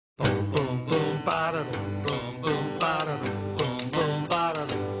boom ba-da-dum, boom boom ba-da-dum, boom boom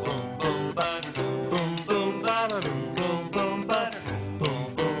ba-da-dum, boom boom ba-da-dum, boom boom ba-da-dum, boom boom ba-da-dum,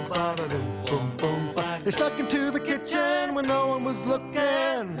 boom boom ba-da-dum, boom boom ba-da-dum. They snuck into the kitchen when no one was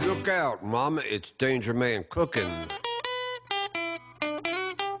looking. Look out, Mama, it's Danger Man cooking.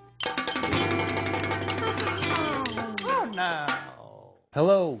 Oh, no.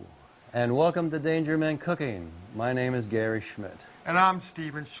 Hello, and welcome to Danger Man Cooking. My name is Gary Schmidt. And I'm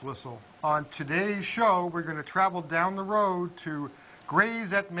Steven Schlissel. On today's show, we're going to travel down the road to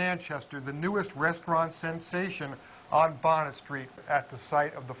Graze at Manchester, the newest restaurant sensation on Bonnet Street at the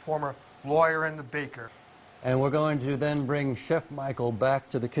site of the former lawyer and the baker. And we're going to then bring Chef Michael back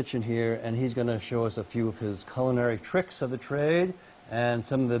to the kitchen here, and he's going to show us a few of his culinary tricks of the trade and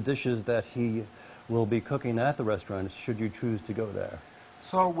some of the dishes that he will be cooking at the restaurant, should you choose to go there.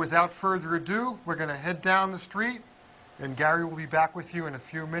 So without further ado, we're going to head down the street, and Gary will be back with you in a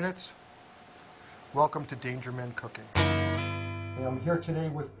few minutes. Welcome to Danger Men Cooking. I'm here today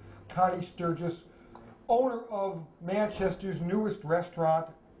with Connie Sturgis, owner of Manchester's newest restaurant,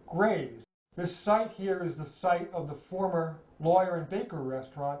 Graze. This site here is the site of the former lawyer and baker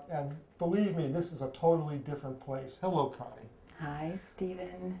restaurant, and believe me, this is a totally different place. Hello, Connie. Hi,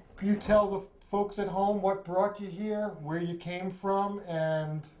 Stephen. Can you tell the folks at home what brought you here, where you came from,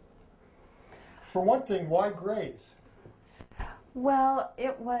 and for one thing, why Graze? Well,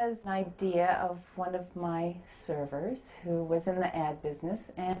 it was an idea of one of my servers who was in the ad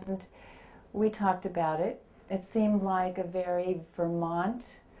business, and we talked about it. It seemed like a very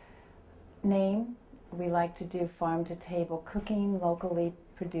Vermont name. We like to do farm-to-table cooking, locally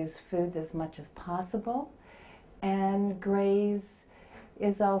produced foods as much as possible, and Graze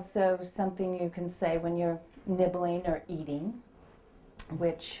is also something you can say when you're nibbling or eating,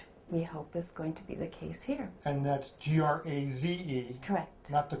 which we hope is going to be the case here. And that's G-R-A-Z-E. Correct.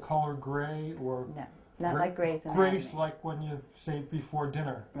 Not the color gray or... No, not like Graze. Grace like when you say before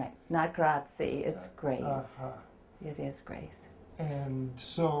dinner. Right, not Grazie, it's Graze. Uh-huh. It is Graze. And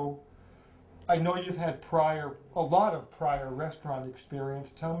so, I know you've had a lot of prior restaurant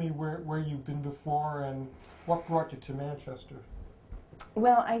experience. Tell me where you've been before and what brought you to Manchester.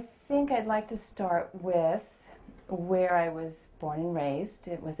 Well, I think I'd like to start with where I was born and raised.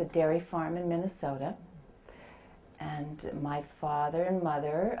 It was a dairy farm in Minnesota. And my father and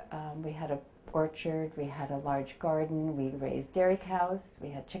mother, we had an orchard, we had a large garden, we raised dairy cows, we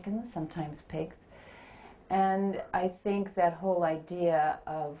had chickens, sometimes pigs. And I think that whole idea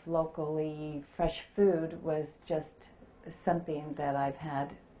of locally fresh food was just something that I've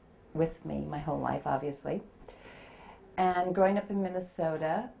had with me my whole life, obviously. And growing up in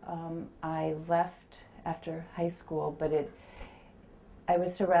Minnesota, I left after high school, but I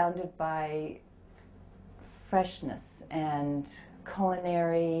was surrounded by freshness and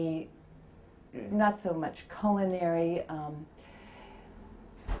culinary, not so much culinary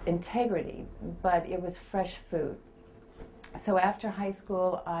integrity, but it was fresh food. So after high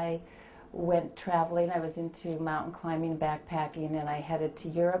school, I went traveling. I was into mountain climbing, backpacking, and I headed to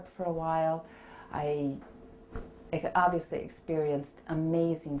Europe for a while. I obviously experienced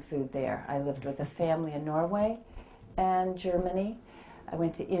amazing food there. I lived with a family in Norway and Germany. I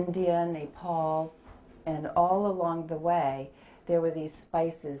went to India, Nepal, and all along the way there were these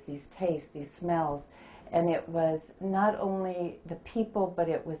spices, these tastes, these smells, and it was not only the people, but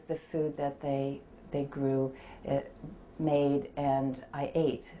it was the food that they grew, made, and I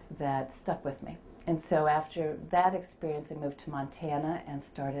ate that stuck with me. And so after that experience, I moved to Montana and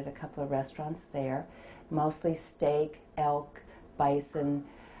started a couple of restaurants there, mostly steak, elk, bison,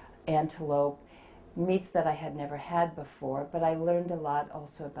 antelope, meats that I had never had before, but I learned a lot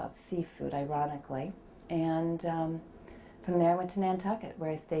also about seafood, ironically. And from there I went to Nantucket,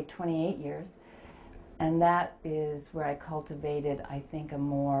 where I stayed 28 years. And that is where I cultivated, I think, a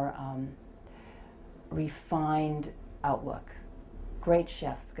more refined outlook. Great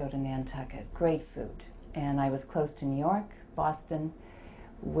chefs go to Nantucket, great food. And I was close to New York, Boston,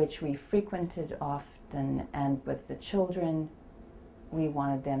 which we frequented often, and with the children, we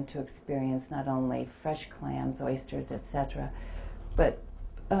wanted them to experience not only fresh clams, oysters, etc., but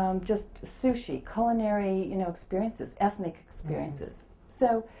just sushi, culinary, experiences, ethnic experiences.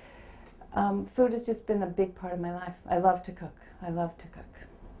 So food has just been a big part of my life. I love to cook. I love to cook.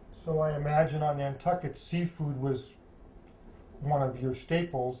 So I imagine on Nantucket, seafood was one of your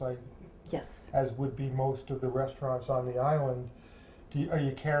staples. Yes. As would be most of the restaurants on the island. Are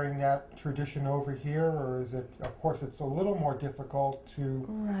you carrying that tradition over here, or is it? Of course, it's a little more difficult to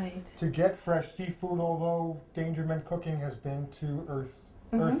get fresh seafood. Although Danger Men Cooking has been to Earth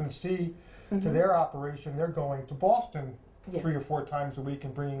and Sea to their operation, they're going to Boston Yes. 3 or 4 times a week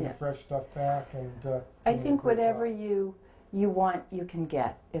and bringing Yeah. the fresh stuff back. And I doing a think great whatever job. you want, you can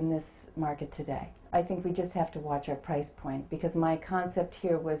get in this market today. I think we just have to watch our price point, because my concept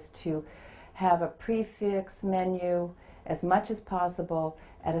here was to have a prefix menu as much as possible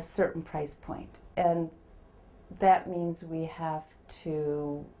at a certain price point. And that means we have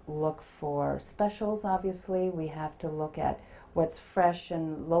to look for specials, obviously. We have to look at what's fresh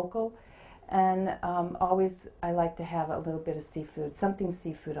and local. And always I like to have a little bit of seafood, something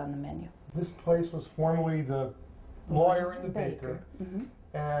seafood on the menu. This place was formerly the lawyer and the baker. Mhm.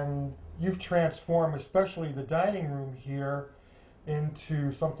 And you've transformed, especially the dining room here,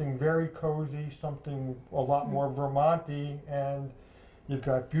 into something very cozy, something a lot more Vermonty, and you've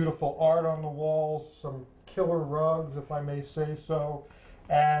got beautiful art on the walls, some killer rugs, if I may say so,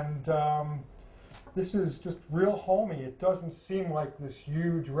 and this is just real homey. It doesn't seem like this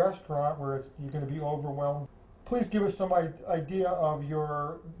huge restaurant where you're going to be overwhelmed. Please give us some idea of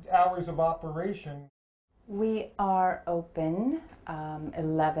your hours of operation. We are open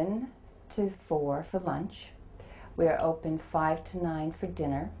 11 to 4 for lunch. We are open 5 to 9 for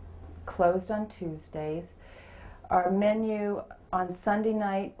dinner, closed on Tuesdays. Our menu on Sunday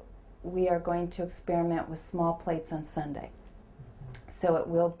night, we are going to experiment with small plates on Sunday. So it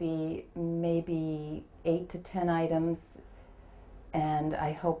will be maybe 8 to 10 items, and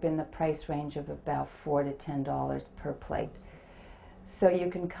I hope in the price range of about $4 to $10 per plate. So you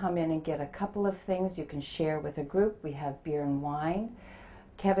can come in and get a couple of things you can share with a group. We have beer and wine.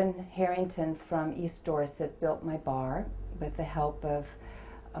 Kevin Harrington from East Dorset built my bar with the help of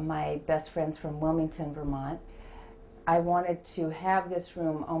my best friends from Wilmington, Vermont. I wanted to have this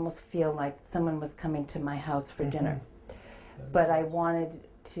room almost feel like someone was coming to my house for dinner. But I wanted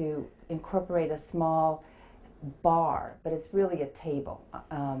to incorporate a small bar, but it's really a table.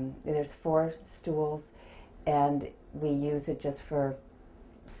 There's 4 stools, and we use it just for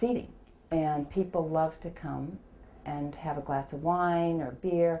seating. And people love to come and have a glass of wine or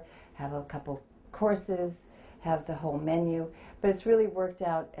beer, have a couple courses, have the whole menu. But it's really worked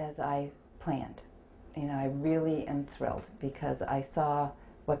out as I planned. You know, I really am thrilled because I saw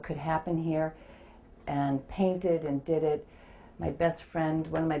what could happen here and painted and did it. My best friend,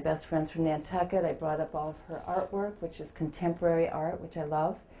 one of my best friends from Nantucket, I brought up all of her artwork, which is contemporary art, which I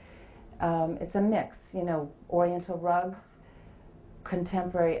love. It's a mix, you know, oriental rugs,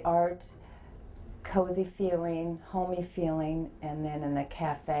 contemporary art, cozy feeling, homey feeling, and then in the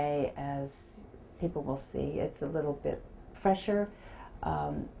cafe, as people will see, it's a little bit fresher,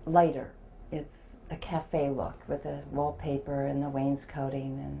 lighter. It's a cafe look with the wallpaper and the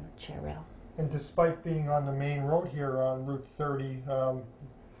wainscoting and chair rail. And despite being on the main road here on Route 30,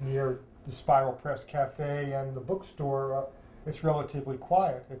 near the Spiral Press Cafe and the bookstore, it's relatively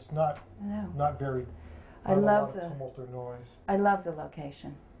quiet. It's not very. I love the tumult or noise. I love the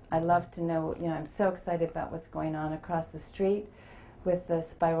location. I love to know. You know, I'm so excited about what's going on across the street with the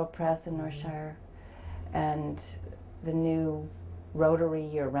Spiral Press in Northshire, and the new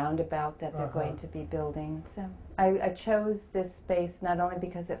rotary or roundabout that they're going to be building. So I chose this space not only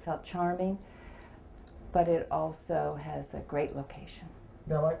because it felt charming, but it also has a great location.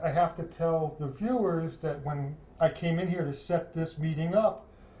 Now, I have to tell the viewers that when I came in here to set this meeting up,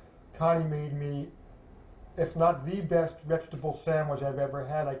 Connie made me, if not the best vegetable sandwich I've ever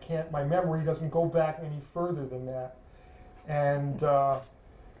had. My memory doesn't go back any further than that. And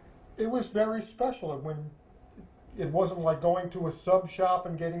it was very special. It wasn't like going to a sub shop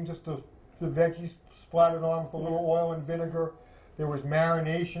and getting just the veggies splattered on with a little oil and vinegar. There was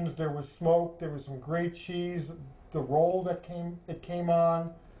marinations, there was smoke, there was some great cheese. The roll that came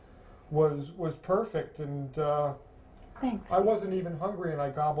on was perfect, and Thanks. I wasn't even hungry, and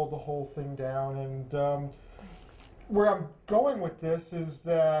I gobbled the whole thing down. And where I'm going with this is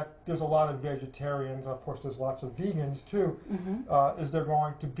that there's a lot of vegetarians. Of course, there's lots of vegans too. Is there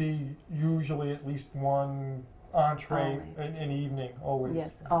going to be usually at least one entree in evening? Always.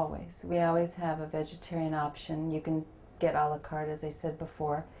 Yes, always. We always have a vegetarian option. You can get a la carte, as I said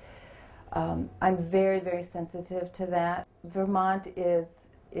before. I'm very, very sensitive to that. Vermont is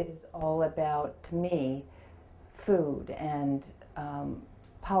all about, to me, food and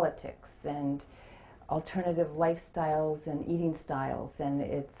politics and alternative lifestyles and eating styles, and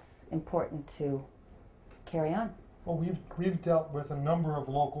it's important to carry on. Well, we've dealt with a number of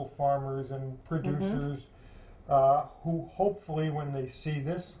local farmers and producers who hopefully, when they see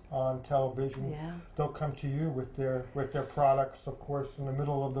this on television, they'll come to you with their products. Of course, in the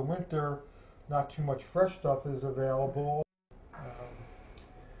middle of the winter, not too much fresh stuff is available.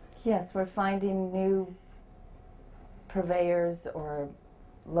 Yes, we're finding new purveyors or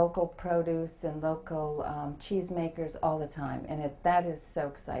local produce and local cheesemakers all the time, and that is so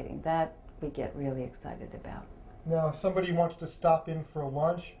exciting. That we get really excited about. Now, if somebody wants to stop in for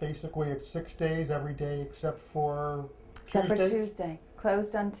lunch, basically it's 6 days, every day except for Except Tuesdays? for Tuesday.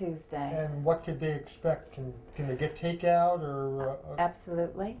 Closed on Tuesday. And what could they expect? Can they get takeout or?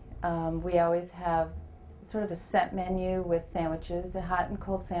 Absolutely. We always have sort of a set menu with sandwiches, hot and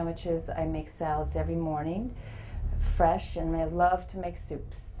cold sandwiches. I make salads every morning, fresh, and I love to make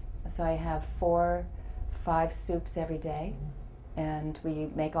soups. So I have 4, 5 soups every day. And we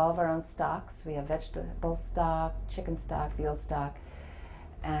make all of our own stocks. We have vegetable stock, chicken stock, veal stock,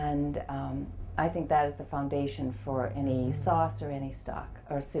 and I think that is the foundation for any sauce or any stock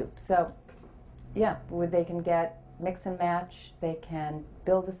or soup. So, yeah, they can get mix and match. They can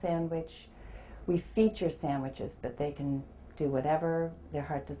build a sandwich. We feature sandwiches, but they can do whatever their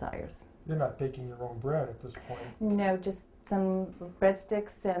heart desires. You're not baking your own bread at this point. No, just some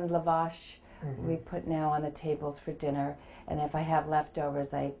breadsticks and lavash. We put now on the tables for dinner, and if I have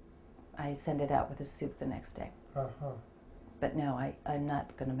leftovers, I send it out with a soup the next day. But no, I'm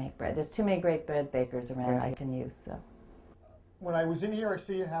not going to make bread. There's too many great bread bakers around I can use. So. When I was in here, I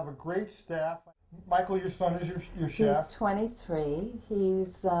see you have a great staff. Michael, your son, is your chef. He's 23.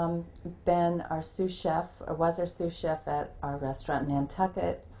 He's been our sous chef, or was our sous chef at our restaurant in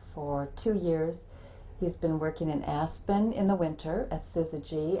Nantucket for 2 years. He's been working in Aspen in the winter at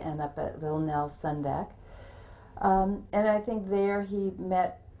Syzygy and up at Little Nell's Sundeck. And I think there he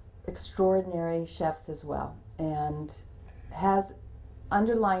met extraordinary chefs as well. And has,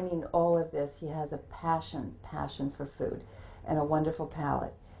 underlining all of this, he has a passion for food and a wonderful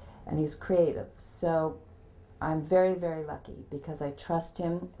palate. And he's creative. So I'm very, very lucky because I trust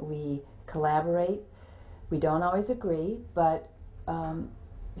him. We collaborate. We don't always agree, but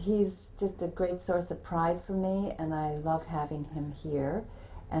he's just a great source of pride for me, and I love having him here.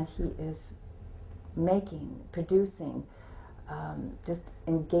 And he is producing, just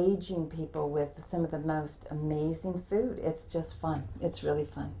engaging people with some of the most amazing food. It's just fun. It's really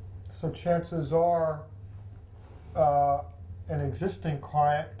fun. So chances are an existing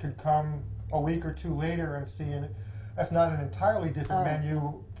client could come a week or 2 later and see that's not an entirely different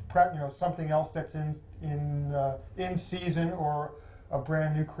menu, something else that's in season or a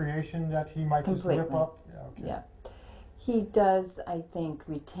brand new creation that he might just whip up. Yeah. He does, I think,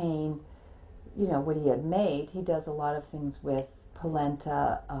 retain, what he had made. He does a lot of things with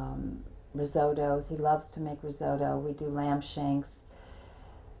polenta, risottos. He loves to make risotto. We do lamb shanks.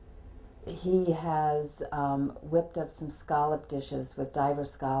 He has whipped up some scallop dishes with diver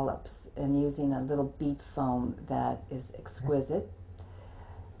scallops and using a little beet foam that is exquisite.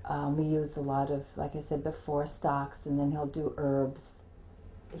 We use a lot of, like I said before, stocks, and then he'll do herbs.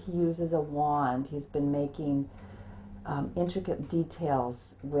 He uses a wand. He's been making intricate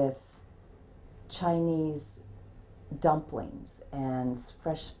details with Chinese dumplings and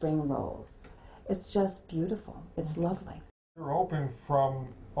fresh spring rolls. It's just beautiful. It's lovely. You're open from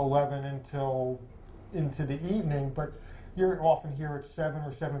 11 until into the evening, but you're often here at 7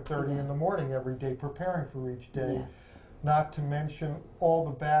 or 7:30 in the morning every day preparing for each day. Yes. Not to mention all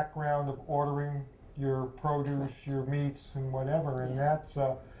the background of ordering your produce, your meats, and whatever, and that's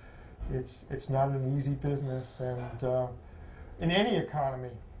it's not an easy business, and in any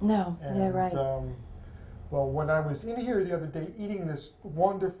economy. No, you're right. Well, when I was in here the other day eating this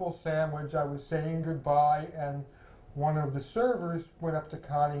wonderful sandwich, I was saying goodbye, and one of the servers went up to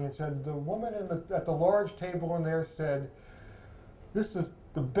Connie and said, the woman at the large table in there said, this is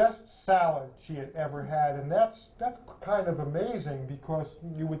the best salad she had ever had. And that's kind of amazing, because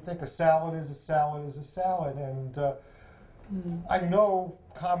you would think a salad is a salad is a salad. And I know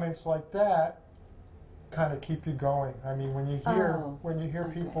comments like that kind of keep you going. I mean, when you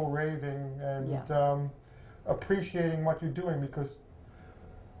hear people raving and appreciating what you're doing, because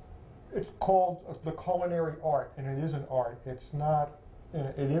it's called the culinary art, and it is an art. It's not,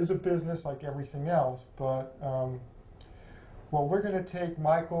 it is a business like everything else, but, well, we're going to take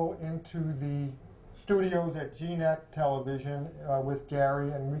Michael into the studios at GNet Television with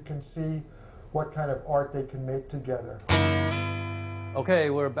Gary, and we can see what kind of art they can make together. Okay,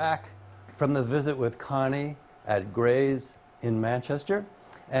 we're back from the visit with Connie at Graze in Manchester,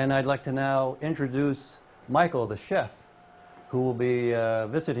 and I'd like to now introduce Michael, the chef, who will be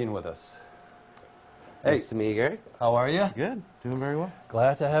visiting with us. Hey. Nice to meet you, Gary. How are you? Good. Doing very well.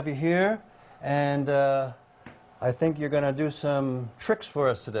 Glad to have you here. And I think you're going to do some tricks for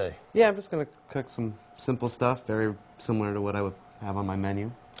us today. Yeah, I'm just going to cook some simple stuff, very similar to what I would have on my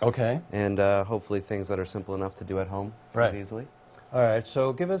menu. Okay. And hopefully things that are simple enough to do at home quite easily. All right,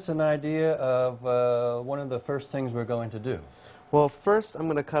 so give us an idea of one of the first things we're going to do. Well, first I'm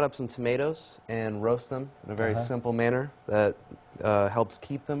going to cut up some tomatoes and roast them in a very simple manner that helps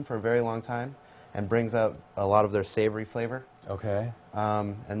keep them for a very long time and brings out a lot of their savory flavor. Okay.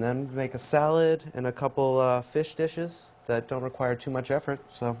 And then make a salad and a couple fish dishes that don't require too much effort.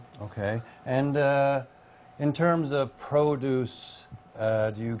 So. Okay. And in terms of produce,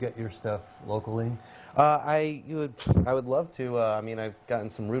 do you get your stuff locally? I would love to. I mean, I've gotten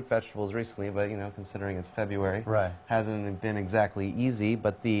some root vegetables recently, but you know, considering it's February, Right. hasn't been exactly easy.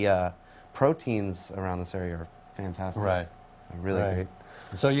 But the proteins around this area are fantastic. Right. Really Right. great.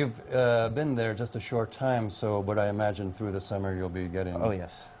 So you've been there just a short time, so but I imagine through the summer you'll be getting Oh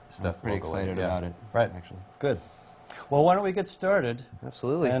yes, stuff I'm pretty locally. excited Yeah. about it. Right. Actually. Good. Well, why don't we get started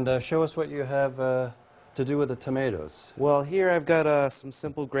Absolutely. and show us what you have to do with the tomatoes. Well, here I've got some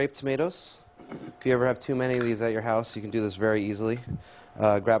simple grape tomatoes. If you ever have too many of these at your house, you can do this very easily.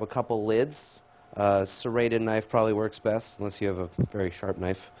 Grab a couple lids. Serrated knife probably works best, unless you have a very sharp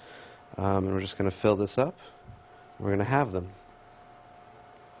knife. And we're just going to fill this up. We're going to have them.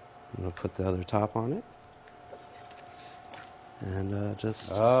 I'm going to put the other top on it. And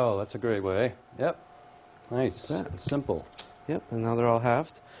just... Oh, that's a great way. Yep. Nice. That. Simple. Yep, and now they're all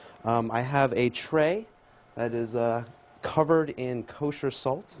halved. I have a tray that is covered in kosher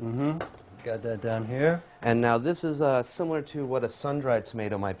salt. Mm-hmm. Got that down here. And now this is similar to what a sun-dried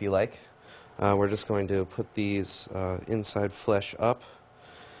tomato might be like. We're just going to put these inside flesh up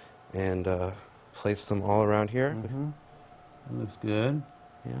and place them all around here. Mm-hmm. That looks good.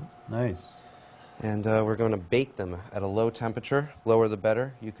 Yeah. Nice. And we're going to bake them at a low temperature. Lower the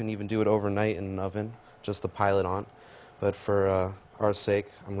better. You can even do it overnight in an oven just to pile it on. But for our sake,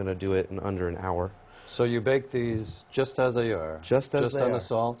 I'm going to do it in under an hour. So you bake these just as they are? Just as they on are. the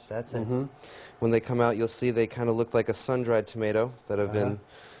salt? That's it. Mm-hmm. When they come out, you'll see they kind of look like a sun-dried tomato that have been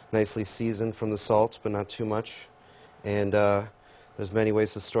nicely seasoned from the salt, but not too much. And there's many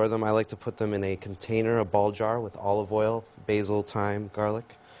ways to store them. I like to put them in a container, a ball jar with olive oil, basil, thyme,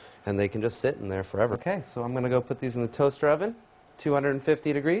 garlic, and they can just sit in there forever. Okay, so I'm going to go put these in the toaster oven,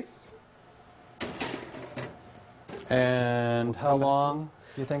 250 degrees. And how long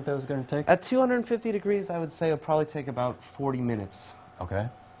do you think those are going to take? At 250 degrees, I would say it'll probably take about 40 minutes. Okay,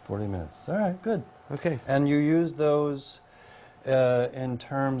 40 minutes. All right, good. Okay. And you use those in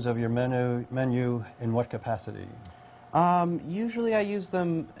terms of your menu in what capacity? Usually I use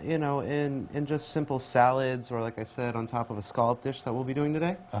them, you know, in just simple salads or, like I said, on top of a scallop dish that we'll be doing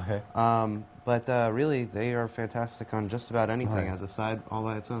today. Okay. But really, they are fantastic on just about anything Right. as a side all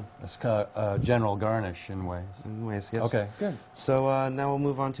by its own. It's kind of general garnish in ways. Anyways, yes. Okay, good. So now we'll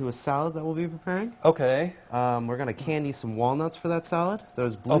move on to a salad that we'll be preparing. Okay. We're going to candy some walnuts for that salad.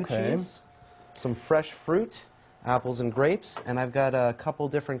 There's blue cheese, some fresh fruit, apples and grapes, and I've got a couple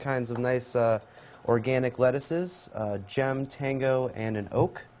different kinds of nice organic lettuces, gem, tango, and an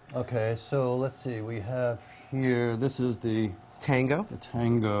oak. Okay, so let's see. We have here, this is the Tango.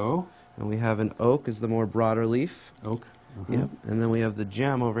 tango. And we have an oak is the more broader leaf. Oak. Yep. And then we have the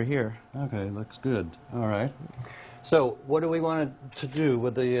gem over here. Okay, looks good. All right. So what do we want to do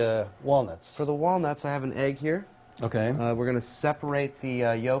with the walnuts? For the walnuts, I have an egg here. Okay. We're going to separate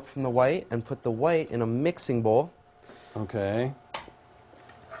the yolk from the white and put the white in a mixing bowl. Okay.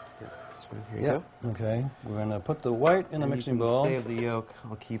 This one, here you go. Okay. We're going to put the white in the And mixing you can bowl. save the yolk.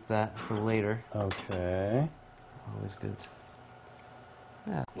 I'll keep that for later. Okay. Always good.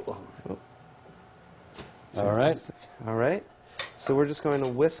 Yeah. Oh. All right. Fantastic. All right. So we're just going to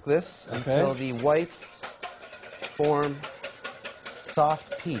whisk this until the whites form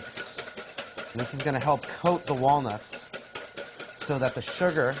soft peaks. And this is going to help coat the walnuts so that the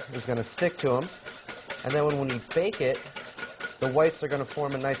sugar is going to stick to them. And then when we bake it, the whites are going to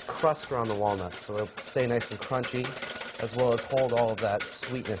form a nice crust around the walnuts, so it'll stay nice and crunchy, as well as hold all of that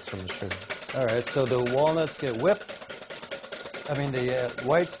sweetness from the sugar. All right. So the walnuts get whipped. I mean, the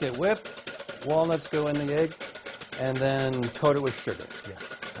whites get whipped, walnuts go in the egg, and then coat it with sugar.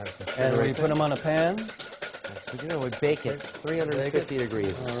 Yes. That's And we put them on a pan. Yes, we do. We bake it 350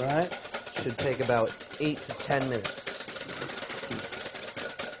 degrees. All right. Should take about 8 to 10 minutes.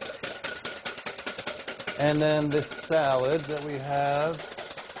 And then this salad that we have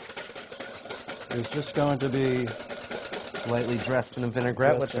is just going to be Lightly dressed in a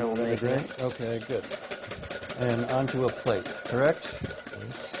vinaigrette, which I will make vinaigrette. next. Okay, good. And onto a plate, correct?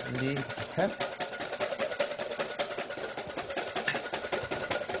 Yes, indeed. Okay.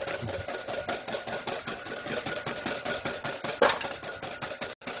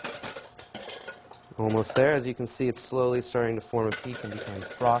 Almost there. As you can see, it's slowly starting to form a peak and become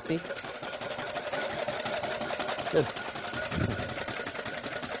frothy. Good.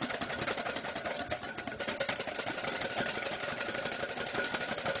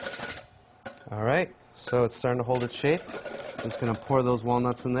 So it's starting to hold its shape. I'm just going to pour those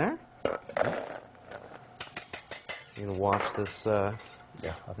walnuts in there. I'm going to wash this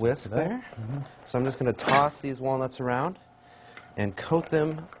whisk there. So I'm just going to toss these walnuts around and coat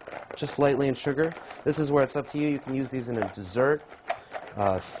them just lightly in sugar. This is where it's up to you. You can use these in a dessert,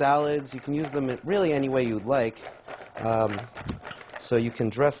 salads. You can use them really any way you'd like. So you can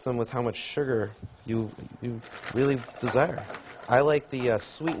dress them with how much sugar you really desire. I like the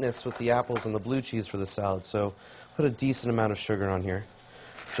sweetness with the apples and the blue cheese for the salad, so put a decent amount of sugar on here,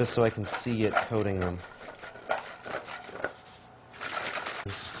 just so I can see it coating them.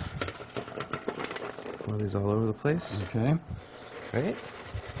 Just pour these all over the place. Okay. Right?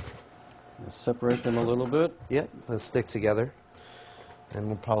 Let's separate them a little bit. Yep, they'll stick together. And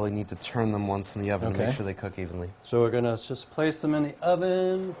we'll probably need to turn them once in the oven to Okay. make sure they cook evenly. So we're going to just place them in the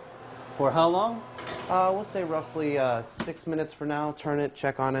oven for how long? We'll say roughly 6 minutes for now. Turn it,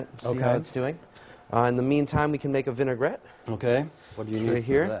 check on it, see how Okay. it's doing. In the meantime, we can make a vinaigrette. Okay. What do you need Right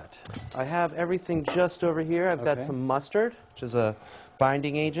here. for that? I have everything just over here. I've got Okay. some mustard, which is a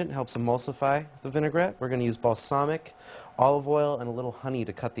binding agent, helps emulsify the vinaigrette. We're going to use balsamic, olive oil, and a little honey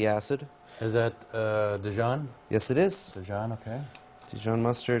to cut the acid. Is that Dijon? Yes, it is. Dijon, okay. Dijon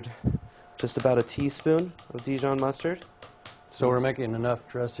mustard, just about a teaspoon of Dijon mustard. So we're making enough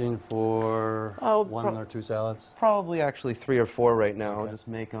dressing for Oh, one or two salads? Probably actually 3 or 4 right now. I'll Okay. just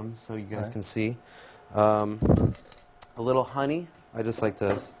make them so you guys Right. can see. A little honey. I just like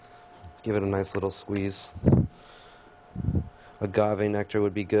to give it a nice little squeeze. Agave nectar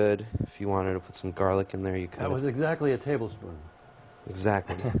would be good. If you wanted to put some garlic in there, you could. That was exactly a tablespoon.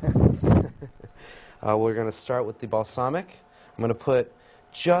 Exactly. We're going to start with the balsamic. I'm going to put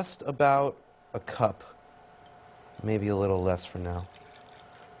just about a cup, maybe a little less for now.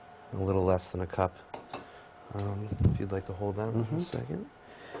 A little less than a cup. If you'd like to hold that for a second.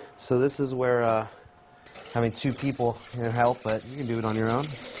 So this is where having 2 people can help, but you can do it on your own.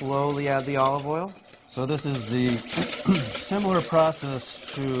 Slowly add the olive oil. So this is the similar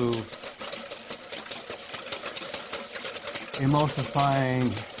process to emulsifying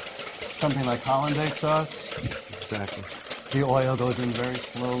something like hollandaise sauce. Exactly. The oil goes in very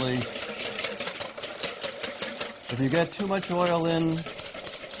slowly. If you get too much oil in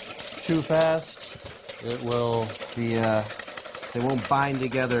too fast, it will They won't bind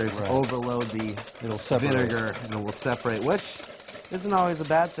together, Right. overload the it'll separate. vinegar, and it will separate, which isn't always a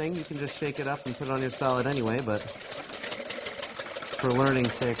bad thing. You can just shake it up and put it on your salad anyway, but for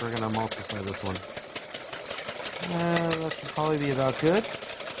learning's sake, we're going to emulsify this one. That should probably be about good.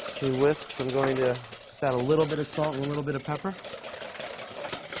 2 whisks. I'm going to just add a little bit of salt and a little bit of pepper.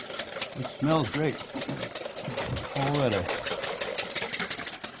 It smells great already.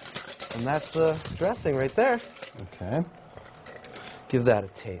 And that's the dressing right there. Okay. Give that a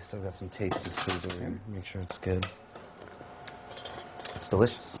taste. I've got some tasty food in here. Make sure it's good. It's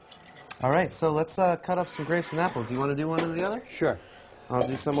delicious. All right, so let's cut up some grapes and apples. You want to do one or the other? Sure. I'll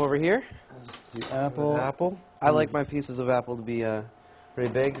do some over here. The apple. Apple. I like my pieces of apple to be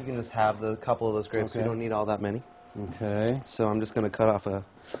pretty big. You can just have a couple of those grapes. Okay. We don't need all that many. Okay. So I'm just going to cut off a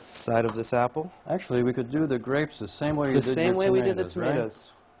side of this apple. Actually, we could do the grapes the same way you The did same your way we did the tomatoes,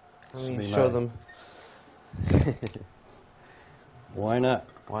 tomatoes. right? Let me This would be show nice. them. Why not?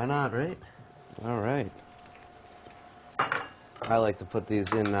 Why not, right? All right. I like to put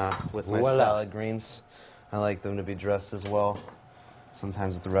these in with my Voila. salad greens. I like them to be dressed as well.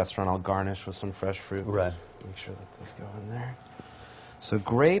 Sometimes at the restaurant I'll garnish with some fresh fruit. Right. Make sure that these go in there. So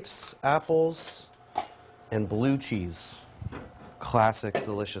grapes, apples, and blue cheese. Classic,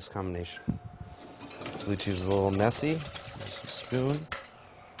 delicious combination. Blue cheese is a little messy. Just a spoon.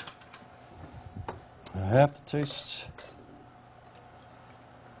 I have to taste.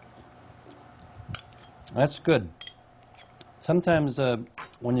 That's good. Sometimes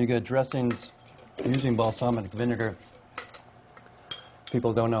when you get dressings using balsamic vinegar,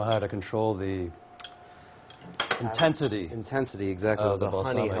 people don't know how to control the intensity. Intensity, exactly. Of the The honey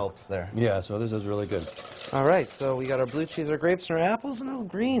balsamic. helps there. Yeah, so this is really good. All right, so we got our blue cheese, our grapes, and our apples, and our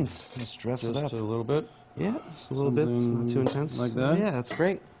greens. Let's dress it Just up. a little bit. Yeah, just a little bit. It's not too Something intense. like that? Yeah, that's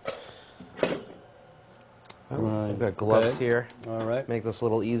great. Oh, Right, I've got gloves okay. here. All right. Make this a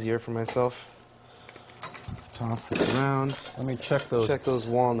little easier for myself. Toss this around. Let me check those. Check those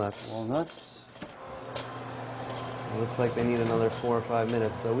walnuts. Walnuts. It looks like they need another 4 or 5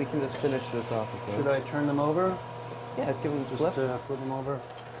 minutes, so we can just finish this off with Should those. I turn them over? Yeah, give them a Just flip. flip them over.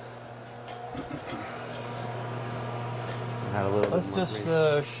 Add a little Let's bit more just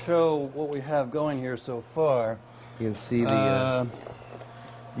grease. show what we have going here so far. You can see the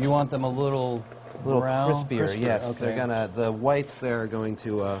You want them a little little brown, crispier. Yes, Okay. they're gonna. The whites there are going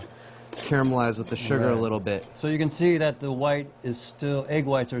to caramelize with the sugar a Right. little bit. So you can see that the white is still, egg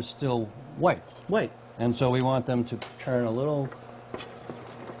whites are still white. White. And so we want them to turn a little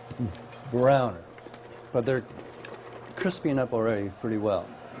browner. But they're crisping up already pretty well.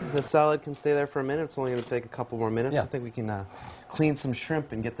 The salad can stay there for a minute. It's only going to take a couple more minutes. Yeah. I think we can clean some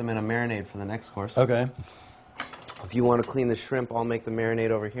shrimp and get them in a marinade for the next course. Okay. If you want to clean the shrimp, I'll make the marinade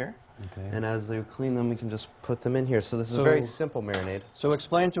over here. Okay. And as they clean them, we can just put them in here. So this is a So- very simple marinade. So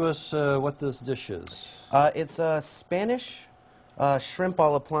explain to us what this dish is. It's a Spanish shrimp a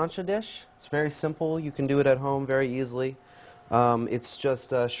la plancha dish. It's very simple. You can do it at home very easily. It's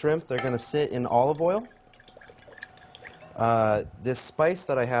just shrimp. They're going to sit in olive oil. This spice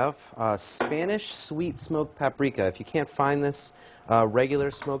that I have, Spanish sweet smoked paprika. If you can't find this,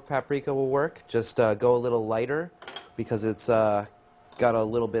 regular smoked paprika will work. Just go a little lighter because it's got a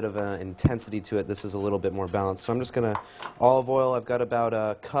little bit of an intensity to it. This is a little bit more balanced. So I'm just going to, olive oil, I've got about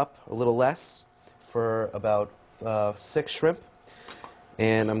a cup, a little less, for about 6 shrimp.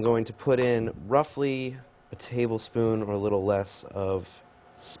 And I'm going to put in roughly a tablespoon or a little less of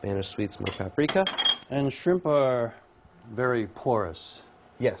Spanish sweet smoked paprika. And shrimp are very porous,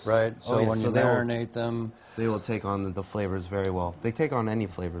 Yes. right? So yes. when you they will- marinate them, They will take on the flavors very well. They take on any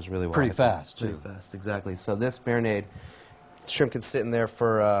flavors really well. Pretty I think. fast, Pretty too. fast, exactly. So this marinade, shrimp can sit in there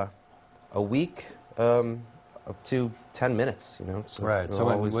for a week, up to 10 minutes, you know. So right? it So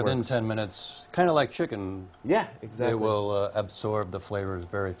always within works. 10 minutes, kind of like chicken, Yeah, exactly. they will absorb the flavors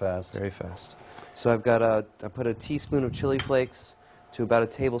very fast. Very fast. So I've got I put a teaspoon of chili flakes to about a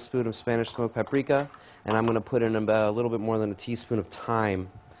tablespoon of Spanish smoked paprika, and I'm going to put in about a little bit more than a teaspoon of thyme,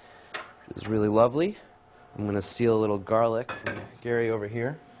 which is really lovely. I'm going to seal a little garlic for Gary over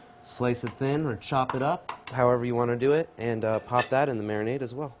here. Slice it thin or chop it up, however you want to do it, and pop that in the marinade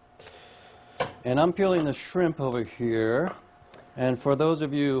as well. And I'm peeling the shrimp over here. And for those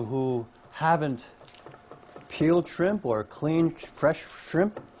of you who haven't peeled shrimp or cleaned fresh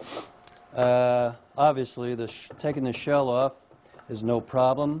shrimp, obviously taking the shell off is no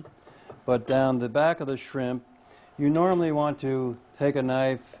problem. But down the back of the shrimp, you normally want to take a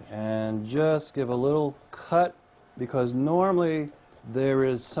knife and just give a little cut, because normally there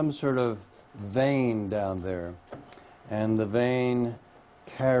is some sort of vein down there. And the vein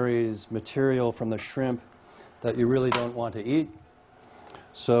carries material from the shrimp that you really don't want to eat.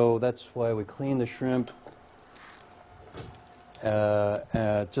 So that's why we clean the shrimp,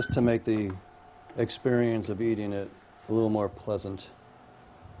 just to make the experience of eating it a little more pleasant.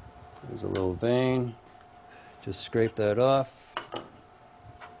 There's a little vein. Just scrape that off.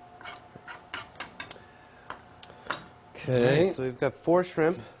 Okay. Right, so we've got 4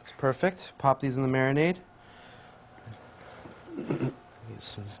 shrimp. It's perfect. Pop these in the marinade.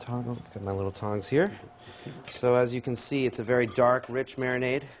 Got my little tongs here. So as you can see, it's a very dark, rich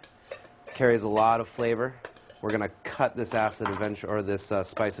marinade. Carries a lot of flavor. We're going to cut this acid eventually, or this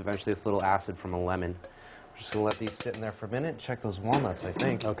spice eventually with a little acid from a lemon. We're just going to let these sit in there for a minute. Check those walnuts, I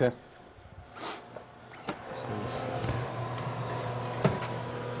think. Okay.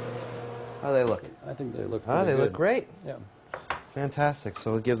 How do they look? I think they look Oh, pretty they look good. great. Yeah. Fantastic.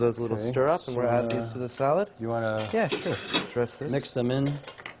 So we'll give those a little Okay, stir up, and so, we'll add these to the salad. You want to Yeah, sure. Dress this. mix them in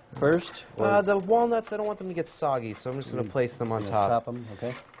first? Or The walnuts, I don't want them to get soggy, so I'm just going to place them on you top. top them?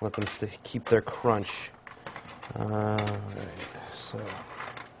 Okay. Let them keep their crunch. Right, so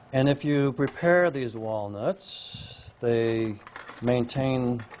And if you prepare these walnuts, they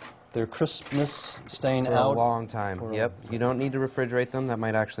maintain their crispness, staying for out a long time. for a- Yep. You don't need to refrigerate them. That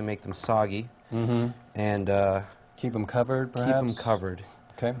might actually make them soggy. Mm-hmm. And Keep them covered, keep perhaps? them covered.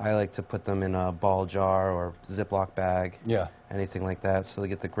 Okay. I like to put them in a ball jar or Ziploc bag. Yeah. Anything like that. So they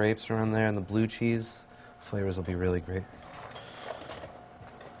get the grapes around there and the blue cheese. Flavors will be really great.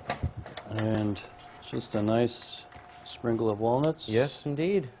 And just a nice sprinkle of walnuts. Yes,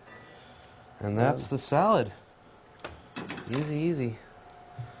 indeed. And that's the salad. Easy, easy.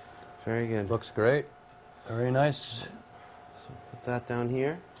 Very good. Looks great. Very nice. Put that down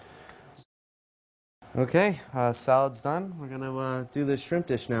here. Okay, salad's done. We're going to do the shrimp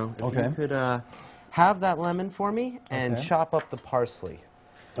dish now. If Okay. you could have that lemon for me and Okay. chop up the parsley.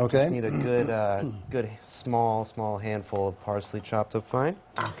 Okay. Just need a good small handful of parsley chopped up fine.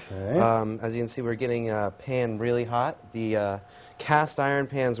 Okay. As you can see, we're getting a pan really hot. The cast iron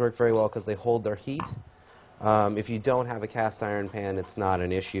pans work very well because they hold their heat. If you don't have a cast iron pan, it's not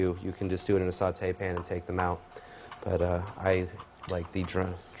an issue. You can just do it in a saute pan and take them out. But I like the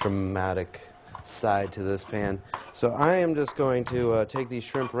dramatic side to this pan. So I am just going to take these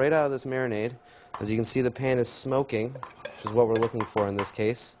shrimp right out of this marinade. As you can see, the pan is smoking, which is what we're looking for in this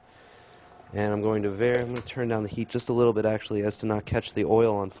case. And I'm going to turn down the heat just a little bit, actually, as to not catch the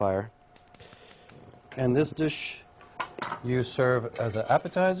oil on fire. And this dish you serve as an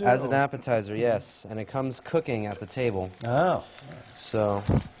appetizer? As an or- appetizer, yes. And it comes cooking at the table. Oh, So,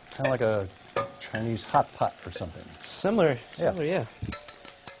 kind of like a Chinese hot pot or something. similar, yeah.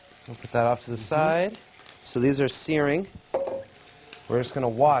 We'll put that off to the side. So these are searing. We're just going to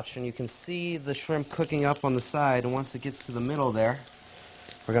watch, and you can see the shrimp cooking up on the side, and once it gets to the middle there,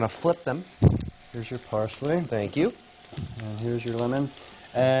 we're going to flip them. Here's your parsley, Thank you. and here's your lemon.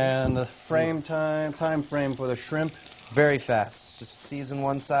 And the time frame for the shrimp. Very fast. Just season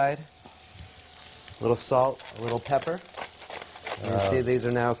one side. A little salt, a little pepper. You can see these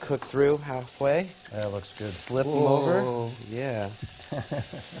are now cooked through halfway. That looks good. Flip them over. Yeah.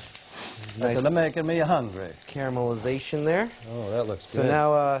 That's making me hungry. Caramelization there. Oh, that looks So good.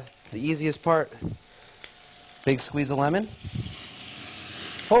 now the easiest part, big squeeze of lemon,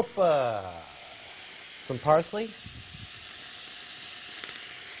 Hoppa! some parsley,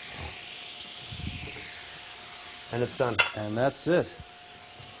 and it's done. And that's it.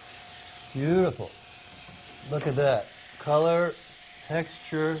 Beautiful. Look at that. Color,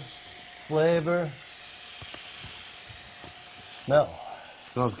 texture, flavor, smell.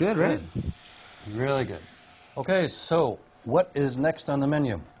 Smells good, right? Really good. Okay, so what is next on the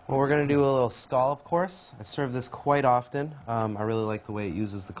menu? Well, we're going to do a little scallop course. I serve this quite often. I really like the way it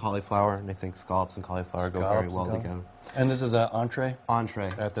uses the cauliflower, and I think scallops and cauliflower go very well together. And this is an entree? Entree.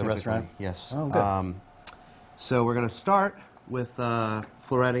 At the typically, restaurant? Yes. Oh, good. So we're going to start with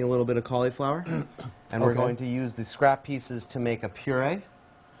floretting a little bit of cauliflower, and we're Okay. going to use the scrap pieces to make a puree.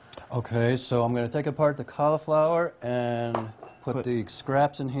 Okay, so I'm going to take apart the cauliflower and put the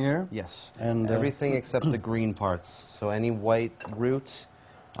scraps in here. Yes. And everything except the green parts. So any white root,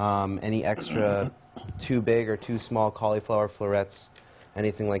 any extra too big or too small cauliflower florets,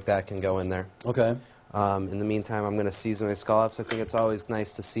 anything like that can go in there. Okay. In the meantime, I'm going to season my scallops. I think it's always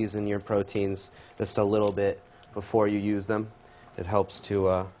nice to season your proteins just a little bit before you use them. It helps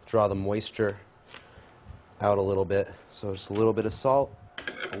to draw the moisture out a little bit. So just a little bit of salt,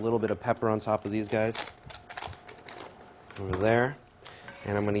 a little bit of pepper on top of these guys. Over there.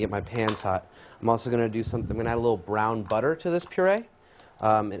 And I'm going to get my pans hot. I'm also going to do something. I'm going to add a little brown butter to this puree.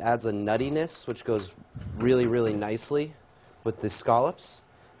 It adds a nuttiness, which goes really, really nicely with the scallops.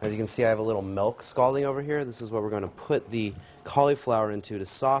 As you can see, I have a little milk scalding over here. This is what we're going to put the cauliflower into to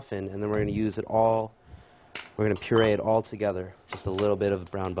soften, and then we're going to use it all. We're going to puree it all together. Just a little bit of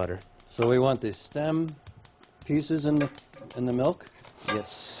brown butter. So we want the stem pieces in the milk? Yes,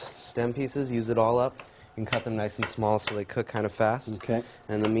 stem pieces, use it all up. You can cut them nice and small so they cook kind of fast. Okay.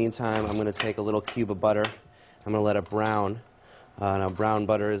 And in the meantime, I'm going to take a little cube of butter. I'm going to let it brown. Now, brown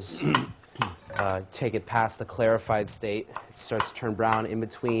butter is, take it past the clarified state. It starts to turn brown in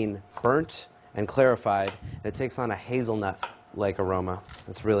between burnt and clarified. And it takes on a hazelnut-like aroma.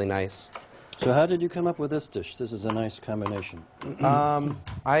 It's really nice. So how did you come up with this dish? This is a nice combination.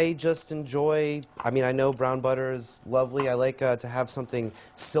 I just enjoy, I mean, I know brown butter is lovely. I like to have something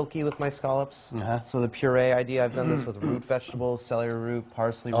silky with my scallops. Uh-huh. So the puree idea, I've done this with root vegetables, celery root,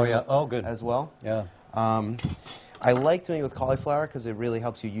 parsley root. Oh, yeah. Oh, good. As well. Yeah. I like doing it with cauliflower because it really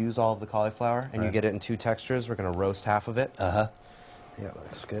helps you use all of the cauliflower, and you Right. get it in two textures. We're going to roast half of it. Uh-huh. Yeah,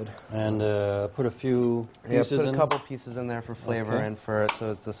 that's good. And put a few Yeah, pieces put a in. couple pieces in there for flavor Okay. and for it,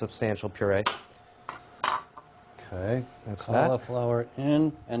 so it's a substantial puree. Okay. That's that. Cauliflower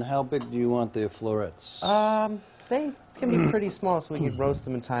in. And how big do you want the florets? They can be pretty small, so we can roast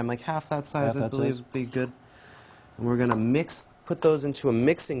them in time. Like half that size, Half I that believe, size? would be good. And we're going to put those into a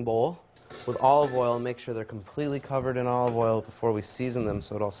mixing bowl with olive oil and make sure they're completely covered in olive oil before we season them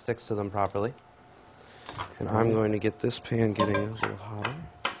so it all sticks to them properly. And I'm going to get this pan getting a little hotter.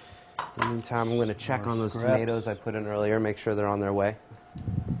 In the meantime, I'm going to check More on those scraps. tomatoes I put in earlier, make sure they're on their way.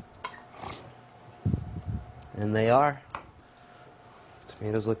 And they are.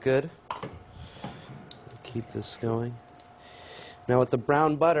 Tomatoes look good. Keep this going. Now with the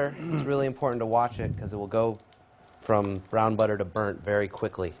brown butter, it's really important to watch it because it will go from brown butter to burnt very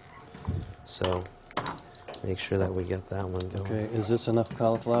quickly. So make sure that we get that one going. Okay. Is this enough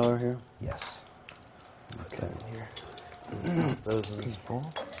cauliflower here? Yes. Okay. Here. Put those in this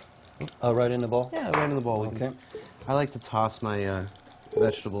bowl. Right in the bowl? Yeah, right in the bowl. Okay. I like to toss my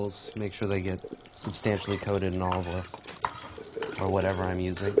vegetables, make sure they get substantially coated in olive oil or whatever I'm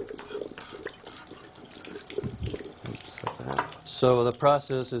using. Just like that. So the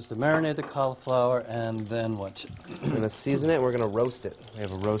process is to marinate the cauliflower and then what? We're going to season it. We're going to roast it. We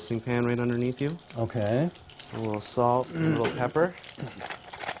have a roasting pan right underneath you. Okay. A little salt, a little pepper.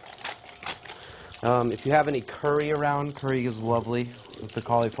 If you have any curry around, curry is lovely with the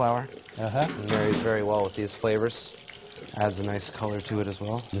cauliflower. Uh-huh. It marries very well with these flavors. Adds a nice color to it as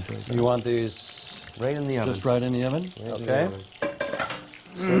well. You want these Right in the oven. Just right in the oven? Right in the Okay. oven.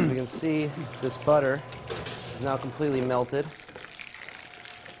 So as we can see, this butter is now completely melted.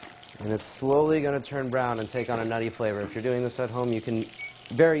 And it's slowly going to turn brown and take on a nutty flavor. If you're doing this at home, you can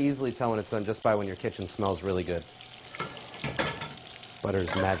very easily tell when it's done just by when your kitchen smells really good. Butter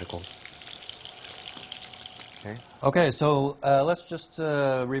is magical. Okay. Okay, so let's just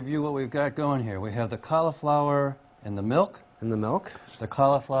review what we've got going here. We have the cauliflower in the milk, And the milk. the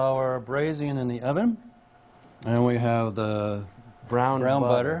cauliflower braising in the oven, and we have the Brown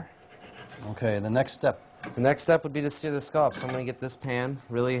butter. Okay, the next step. The next step would be to sear the scallops. I'm going to get this pan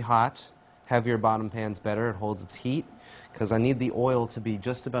really hot. Heavier bottom pan's better. It holds its heat. Because I need the oil to be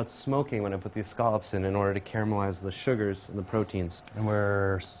just about smoking when I put these scallops in order to caramelize the sugars and the proteins. And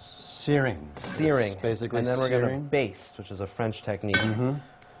we're searing. Searing. It's basically and then we're going to searing. baste, which is a French technique.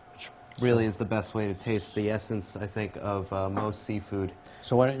 Which really is the best way to taste the essence, I think, of most seafood.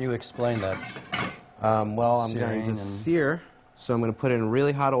 So why don't you explain that? Well, I'm Searing going to and- sear, so I'm going to put it in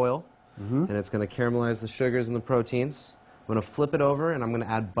really hot oil, and it's going to caramelize the sugars and the proteins. I'm going to flip it over, and I'm going to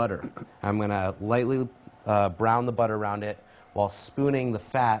add butter. I'm going to lightly brown the butter around it while spooning the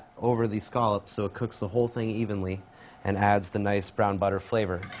fat over the scallops so it cooks the whole thing evenly and adds the nice brown butter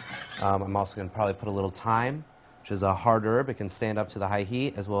flavor. I'm also going to probably put a little thyme, which is a hard herb. It can stand up to the high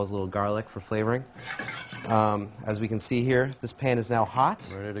heat, as well as a little garlic for flavoring. As we can see here, this pan is now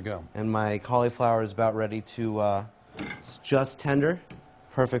hot. Ready to go. And my cauliflower is about ready to, it's just tender,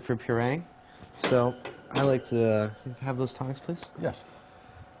 perfect for pureeing. So I like to have those tongs, please. Yes.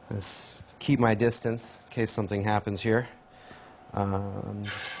 Let's keep my distance in case something happens here.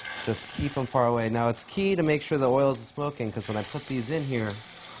 Just keep them far away. Now it's key to make sure the oil isn't smoking, because when I put these in here,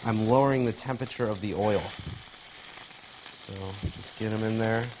 I'm lowering the temperature of the oil. So just get them in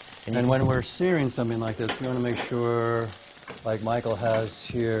there. And when we're searing something like this, we want to make sure, like Michael has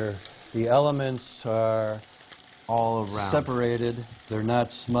here, the elements are all around. separated. They're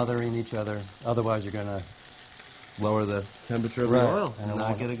not smothering each other. Otherwise, you're going to Lower the temperature of the oil and and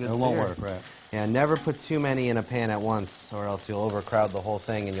not get a good sear. It won't work, right. Yeah, never put too many in a pan at once, or else you'll overcrowd the whole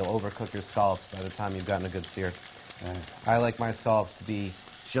thing and you'll overcook your scallops by the time you've gotten a good sear. Right. I like my scallops to be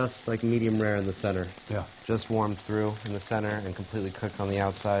just like medium rare in the center. Yeah. Just warmed through in the center and completely cooked on the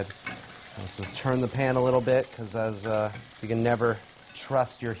outside. So turn the pan a little bit, because as you can never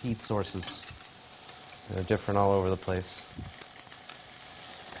trust your heat sources. They're different all over the place.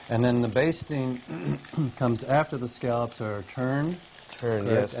 And then the basting comes after the scallops are turned. Turn,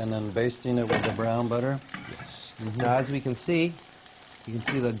 correct? yes. And then basting it with the brown butter. Yes. Now, as we can see, you can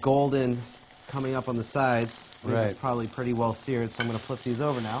see the golden coming up on the sides. Right. It's probably pretty well seared, so I'm going to flip these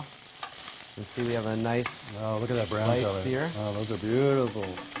over now. You see we have a nice Oh, look at that brown light color. sear. Oh, those are beautiful.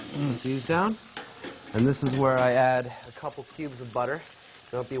 Put these down. And this is where I add a couple cubes of butter.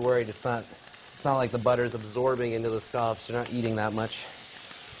 Don't be worried, it's not like the butter is absorbing into the scallops. You're not eating that much.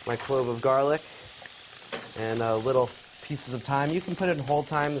 My clove of garlic and little pieces of thyme. You can put it in whole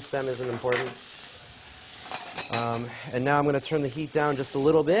thyme, the stem isn't important. And now I'm going to turn the heat down just a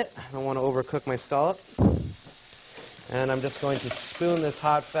little bit. I don't want to overcook my scallop. And I'm just going to spoon this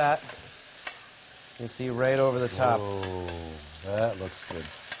hot fat. You can see right over the top. Oh, that looks good.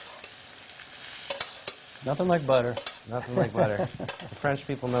 Nothing like butter. Nothing like butter. The French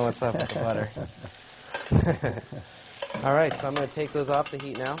people know what's up with the butter. All right, so I'm going to take those off the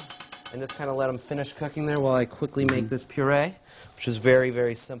heat now and just kind of let them finish cooking there while I quickly make this puree, which is very,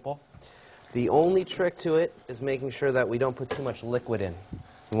 very simple. The only trick to it is making sure that we don't put too much liquid in.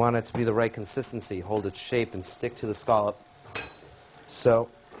 We want it to be the right consistency, hold its shape, and stick to the scallop. So,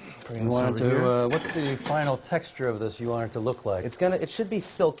 bring You this want it over here. to, what's the final texture of this you want it to look like? It should be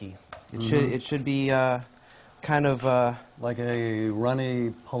silky. It should be kind of like a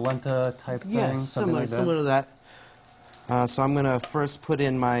runny polenta type thing? yeah, something similar, like that? similar to that. So I'm going to first put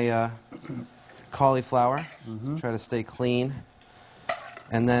in my cauliflower, try to stay clean,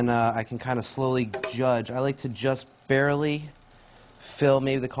 and then I can kind of slowly judge. I like to just barely fill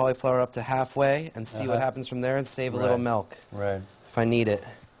maybe the cauliflower up to halfway and see what happens from there and save a little milk Right. if I need it.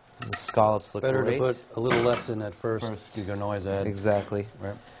 The scallops look Better great. to put a little less in at first. You can always add. Exactly.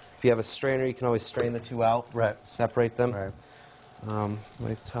 Right. If you have a strainer, you can always strain the two out. Right. Separate them. Right.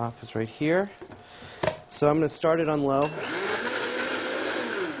 My top is right here. So I'm going to start it on low.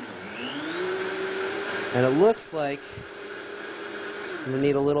 And it looks like I'm going to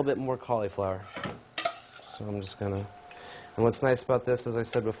need a little bit more cauliflower. So I'm just going to... And what's nice about this, as I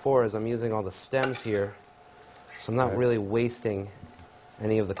said before, is I'm using all the stems here. So I'm not really wasting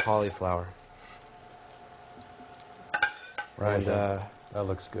any of the cauliflower. Right. And, that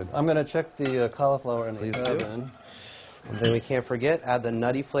looks good. I'm going to check the cauliflower in Please the do. oven. And then we can't forget, add the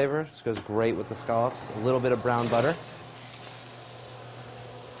nutty flavor. This goes great with the scallops. A little bit of brown butter.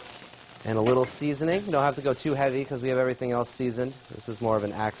 And a little seasoning. You don't have to go too heavy because we have everything else seasoned. This is more of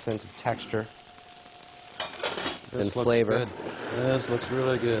an accent of texture and flavor. Good. This looks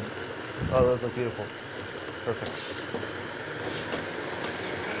really good. Oh, those look beautiful. Perfect.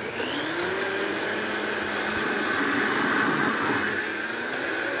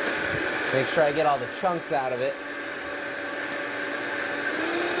 Make sure I get all the chunks out of it.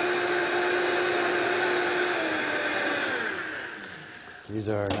 These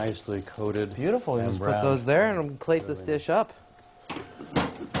are nicely coated. Beautiful. and Just put browned. those there and I'm going to plate this dish up.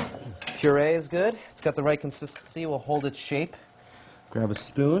 Puree is good. It's got the right consistency. We'll hold its shape. Grab a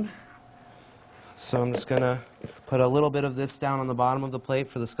spoon. So I'm just going to put a little bit of this down on the bottom of the plate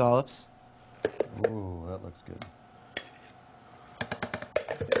for the scallops. Ooh, that looks good.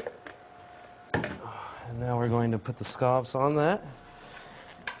 And now we're going to put the scallops on that.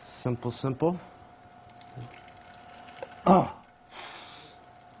 Simple, simple. Oh,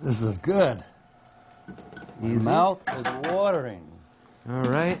 this is good. My Easy. mouth is watering. All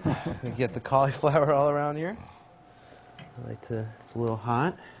right. We get the cauliflower all around here. I like to, it's a little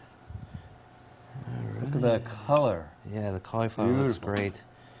hot. Look at that color. Yeah, the cauliflower looks Beautiful. great.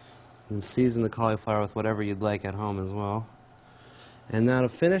 You can season the cauliflower with whatever you'd like at home as well. And now to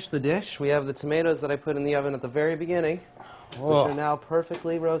finish the dish, we have the tomatoes that I put in the oven at the very beginning, Whoa. which are now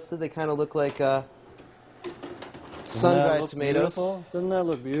perfectly roasted. They kind of look like Doesn't that sun-dried look tomatoes. beautiful? Doesn't that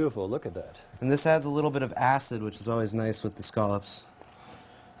look beautiful? Look at that. And this adds a little bit of acid, which is always nice with the scallops.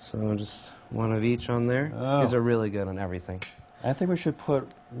 So just one of each on there. Oh. These are really good on everything. I think we should put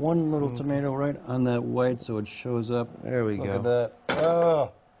one little tomato right on that white so it shows up. There we Look go. at that.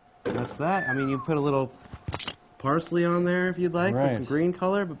 Oh, That's that. I mean, you put a little parsley on there if you'd like, Right. with green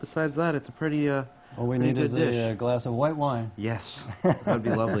color, but besides that, it's a pretty, all we pretty need good is dish. a glass of white wine. Yes, that would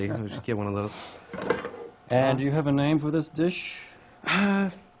be lovely. We should get one of those. And do you have a name for this dish?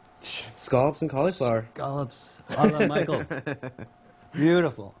 Scallops and cauliflower. Scallops a la Michael.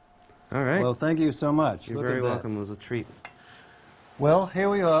 Beautiful. All right. Well, thank you so much. You're Look very at that. welcome. It was a treat. Well, here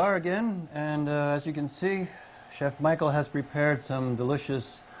we are again, and as you can see, Chef Michael has prepared some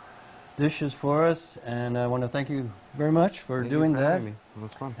delicious dishes for us, and I want to thank you very much for Thank you doing for that. having me. It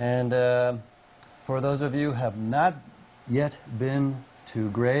was fun. And for those of you who have not yet been to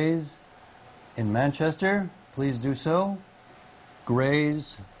Graze in Manchester, please do so.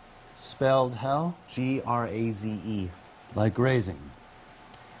 Graze, spelled how? Graze. Like grazing.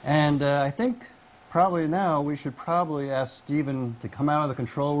 And I think probably now we should probably ask Stephen to come out of the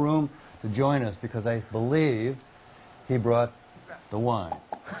control room to join us, because I believe he brought the wine.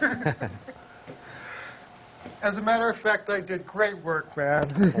 As a matter of fact, I did great work, man.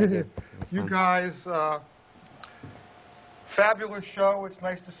 Thank you. You guys, fabulous show. It's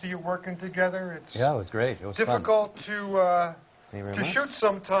nice to see you working together. It's Yeah, it was great. It was fun. difficult Thank you very to much. shoot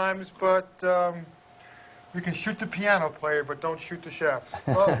sometimes, but we can shoot the piano player, but don't shoot the chefs.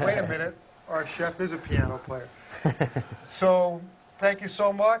 Oh, wait a minute. Our chef is a piano player. So, thank you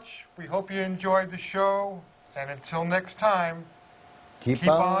so much. We hope you enjoyed the show. And until next time, Keep keep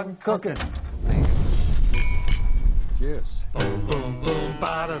on on cooking. Cheers. Boom, boom, boom,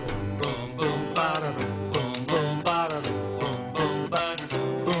 ba-da-dum, boom, boom, ba-da-dum, boom, boom, ba-da-dum, boom, boom,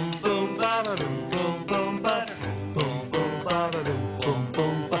 ba-da-dum, boom, boom, ba-da-dum, boom, boom, ba-da-dum, boom, boom, ba-da-dum, boom,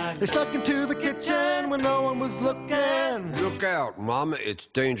 boom, ba-da-dum. They snuck into the kitchen when no one was looking. Look out, Mama, it's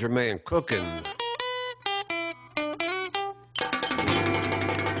Danger Man cooking.